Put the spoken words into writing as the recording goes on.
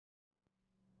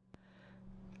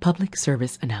public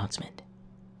service announcement.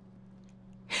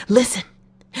 Listen,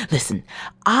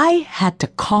 I had to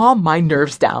calm my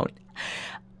nerves down.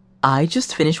 I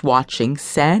just finished watching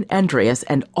San Andreas,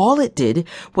 and all it did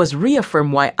was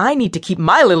reaffirm why I need to keep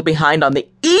my little behind on the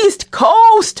East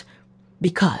Coast.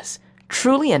 Because,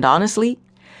 truly and honestly,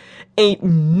 ain't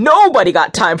nobody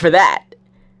got time for that.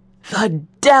 The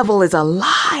devil is a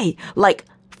lie, like,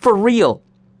 for real.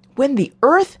 When the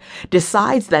earth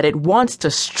decides that it wants to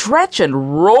stretch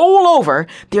and roll over,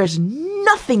 there's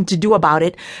nothing to do about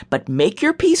it but make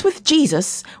your peace with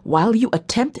Jesus while you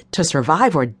attempt to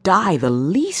survive or die the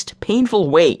least painful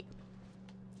way.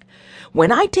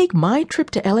 When I take my trip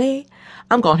to LA,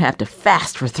 I'm going to have to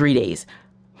fast for 3 days.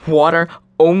 Water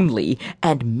only,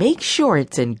 and make sure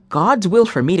it's in God's will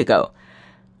for me to go.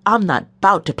 I'm not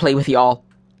about to play with y'all.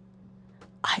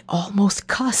 I almost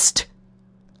cussed.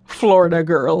 Florida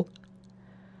girl.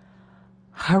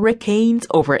 Hurricanes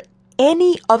over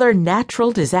any other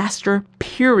natural disaster,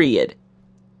 period.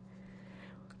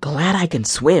 Glad I can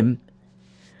swim.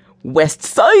 West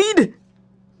Side?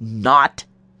 Not.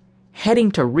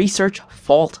 Heading to research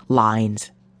fault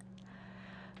lines.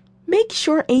 Make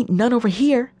sure ain't none over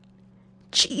here.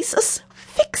 Jesus,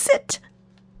 fix it.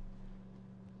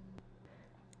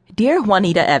 Dear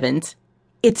Juanita Evans,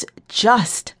 it's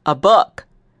just a book.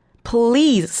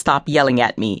 Please stop yelling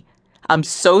at me. I'm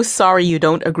so sorry you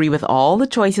don't agree with all the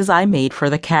choices I made for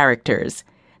the characters.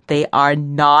 They are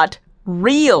not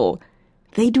real.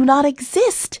 They do not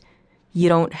exist. You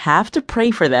don't have to pray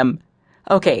for them.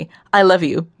 Okay, I love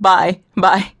you. Bye.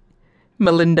 Bye.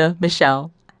 Melinda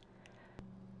Michelle.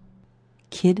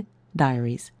 Kid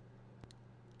Diaries.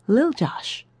 Lil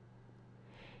Josh.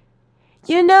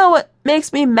 You know what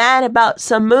makes me mad about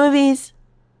some movies?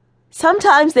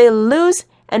 Sometimes they lose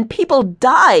and people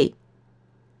die.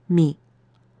 Me.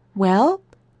 Well,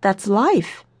 that's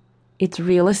life. It's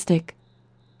realistic.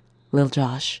 Lil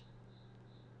Josh.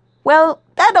 Well,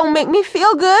 that don't make me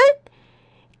feel good.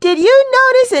 Did you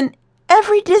notice in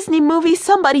every Disney movie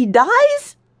somebody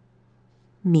dies?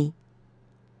 Me.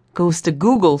 Goes to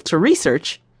Google to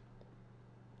research.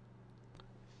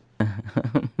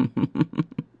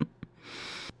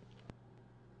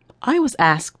 I was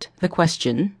asked the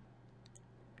question,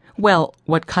 well,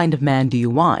 what kind of man do you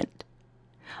want?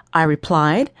 I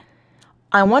replied,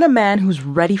 I want a man who's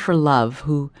ready for love,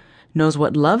 who knows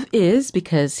what love is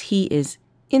because he is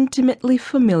intimately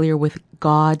familiar with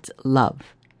God's love.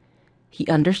 He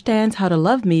understands how to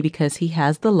love me because he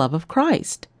has the love of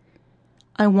Christ.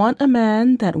 I want a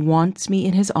man that wants me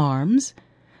in his arms,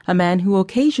 a man who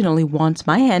occasionally wants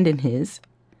my hand in his,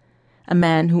 a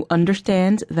man who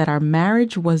understands that our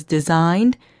marriage was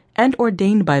designed and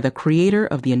ordained by the Creator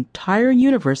of the entire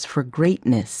universe for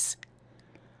greatness.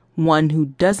 One who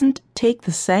doesn't take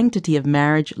the sanctity of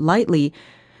marriage lightly,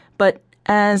 but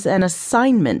as an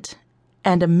assignment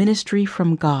and a ministry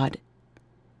from God.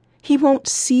 He won't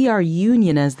see our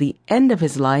union as the end of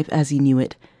his life as he knew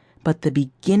it, but the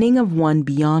beginning of one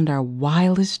beyond our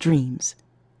wildest dreams.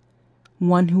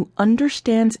 One who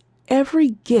understands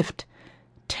every gift,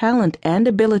 talent, and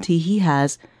ability he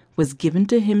has was given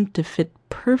to him to fit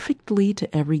perfectly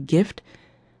to every gift,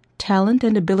 talent,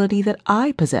 and ability that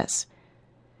I possess.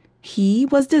 He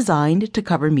was designed to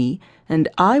cover me, and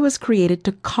I was created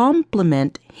to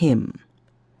complement him.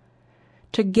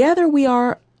 Together we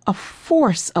are a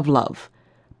force of love,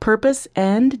 purpose,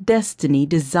 and destiny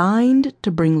designed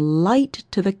to bring light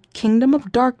to the kingdom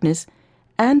of darkness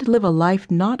and live a life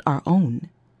not our own.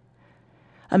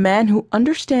 A man who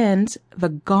understands the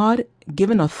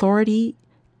God-given authority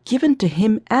given to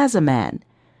him as a man,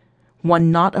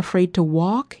 one not afraid to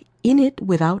walk in it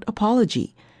without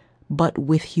apology, but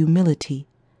with humility.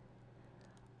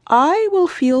 I will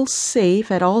feel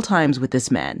safe at all times with this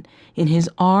man, in his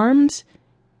arms,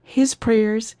 his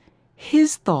prayers,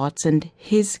 his thoughts, and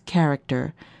his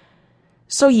character.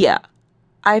 So yeah,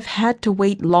 I've had to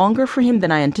wait longer for him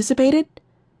than I anticipated,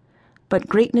 but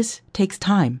greatness takes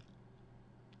time.